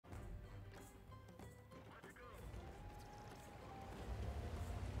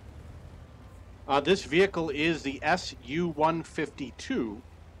This vehicle is the SU152.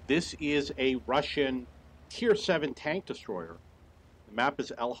 This is a Russian Tier 7 tank destroyer. The map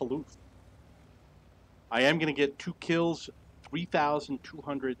is Halluf. I am going to get 2 kills,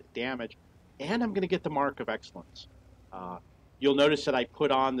 3,200 damage, and I'm going to get the mark of excellence. You'll notice that I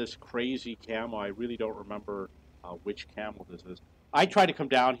put on this crazy camo. I really don't remember which camo this is. I try to come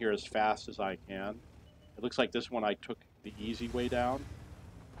down here as fast as I can. It looks like this one I took the easy way down.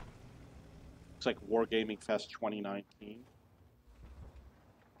 Looks like Wargaming Fest 2019.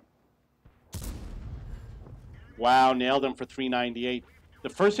 Wow, nailed him for 398. The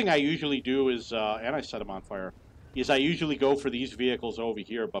first thing I usually do is, and I set him on fire, is I usually go for these vehicles over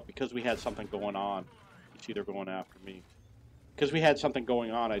here, but because we had something going on, you see they're going after me. Because we had something going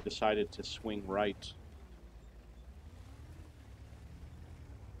on, I decided to swing right.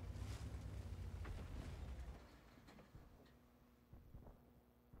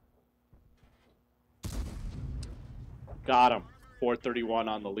 Got him. 431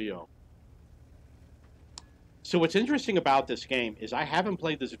 on the Leo. So what's interesting about this game is I haven't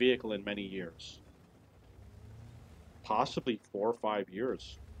played this vehicle in many years. Possibly 4 or 5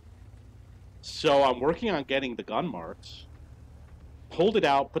 years. So I'm working on getting the gun marks. Pulled it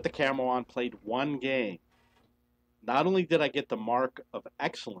out, put the camo on, played one game. Not only did I get the mark of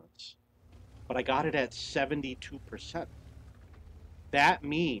excellence, but I got it at 72%. That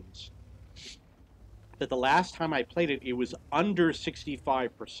means that the last time I played it, it was under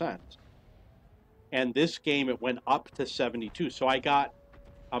 65%. And this game, it went up to 72. So I got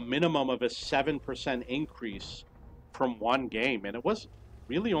a minimum of a 7% increase from one game. And it was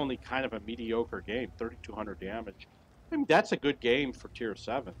really only kind of a mediocre game, 3,200 damage. I mean, that's a good game for Tier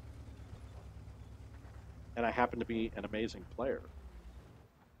 7. And I happen to be an amazing player.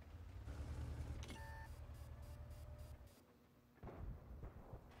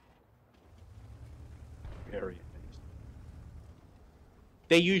 Very amazing.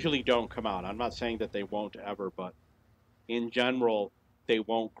 They usually don't come out. I'm not saying that they won't ever, but in general, they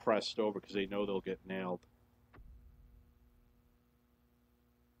won't crest over because they know they'll get nailed.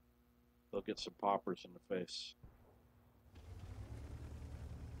 They'll get some poppers in the face.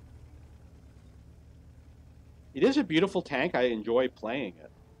 It is a beautiful tank. I enjoy playing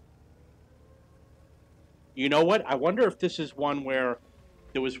it. You know what? I wonder if this is one where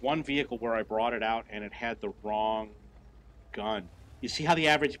there was one vehicle where I brought it out and it had the wrong gun. You see how the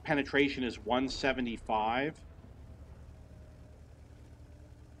average penetration is 175?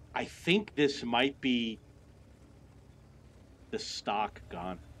 I think this might be the stock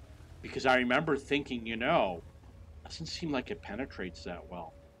gun. Because I remember thinking, you know, doesn't seem like it penetrates that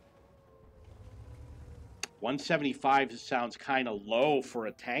well. 175 sounds kind of low for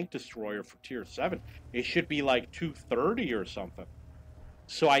a tank destroyer for Tier 7. It should be like 230 or something.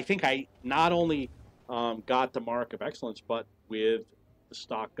 So I think I not only got the mark of excellence, but with the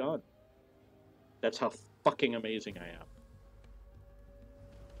stock gun. That's how fucking amazing I am.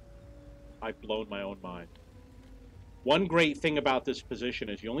 I've blown my own mind. One great thing about this position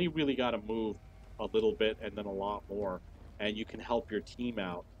is you only really got to move a little bit and then a lot more, and you can help your team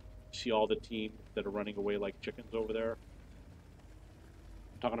out. See all the team that are running away like chickens over there?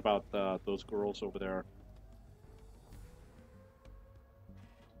 I'm talking about those girls over there.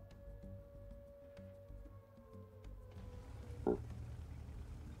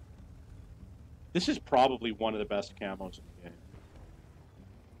 This is probably one of the best camos in the game.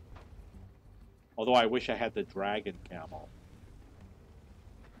 Although I wish I had the dragon camo.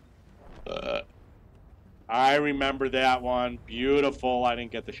 I remember that one. Beautiful. I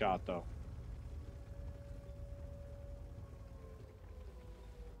didn't get the shot, though.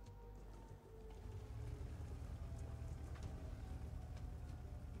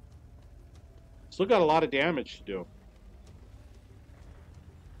 Still got a lot of damage to do.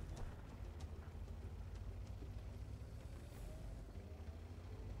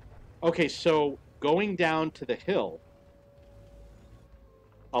 Okay, so going down to the hill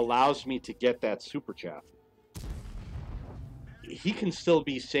allows me to get that super chaff. He can still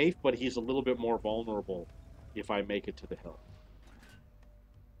be safe, but he's a little bit more vulnerable if I make it to the hill.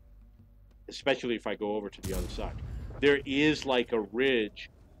 Especially if I go over to the other side. There is like a ridge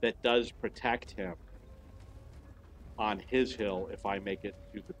that does protect him on his hill if I make it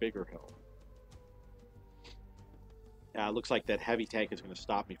to the bigger hill. Looks like that heavy tank is going to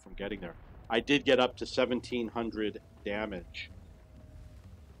stop me from getting there. I did get up to 1,700 damage.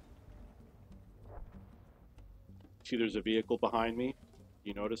 See, there's a vehicle behind me.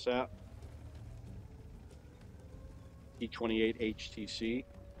 You notice that? T28 HTC.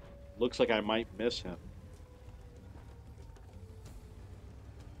 Looks like I might miss him.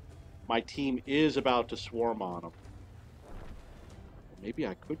 my team is about to swarm on him. Maybe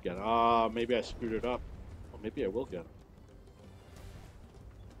I could get him. Maybe I screwed it up. Well, maybe I will get him.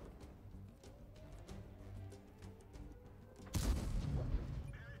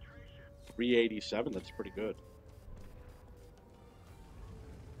 .387, that's pretty good.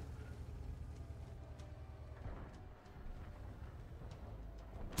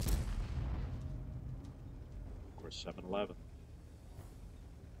 Of course, 711.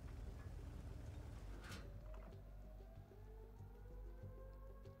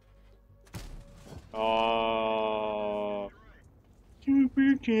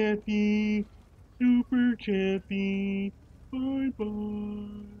 Super Chappy, Super Chappy, bye-bye.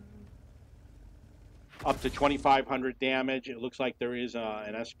 Up to 2,500 damage. It looks like there is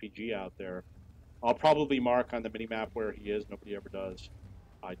an SPG out there. I'll probably mark on the minimap where he is. Nobody ever does.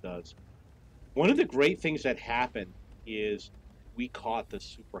 I does. One of the great things that happened is we caught the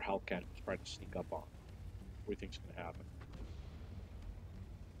super Hellcat who was trying to sneak up on. What do you think's going to happen?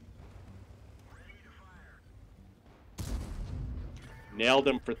 Nailed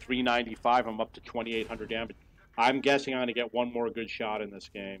him for 395. I'm up to 2,800 damage. I'm guessing I'm going to get one more good shot in this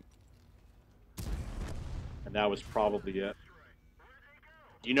game. And that was probably it.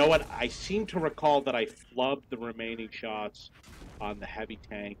 You know what? I seem to recall that I flubbed the remaining shots on the heavy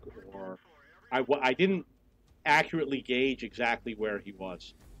tank, or I didn't accurately gauge exactly where he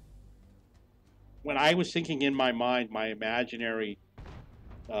was. When I was thinking in my mind, my imaginary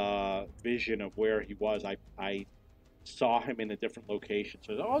vision of where he was, I saw him in a different location.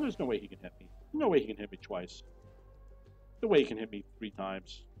 So, oh, there's no way he can hit me. No way he can hit me twice. No way he can hit me 3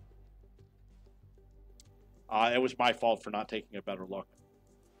 times. It was my fault for not taking a better look.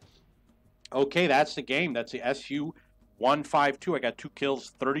 Okay, that's the game. That's the SU152. I got 2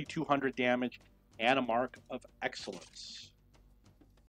 kills, 3,200 damage, and a mark of excellence.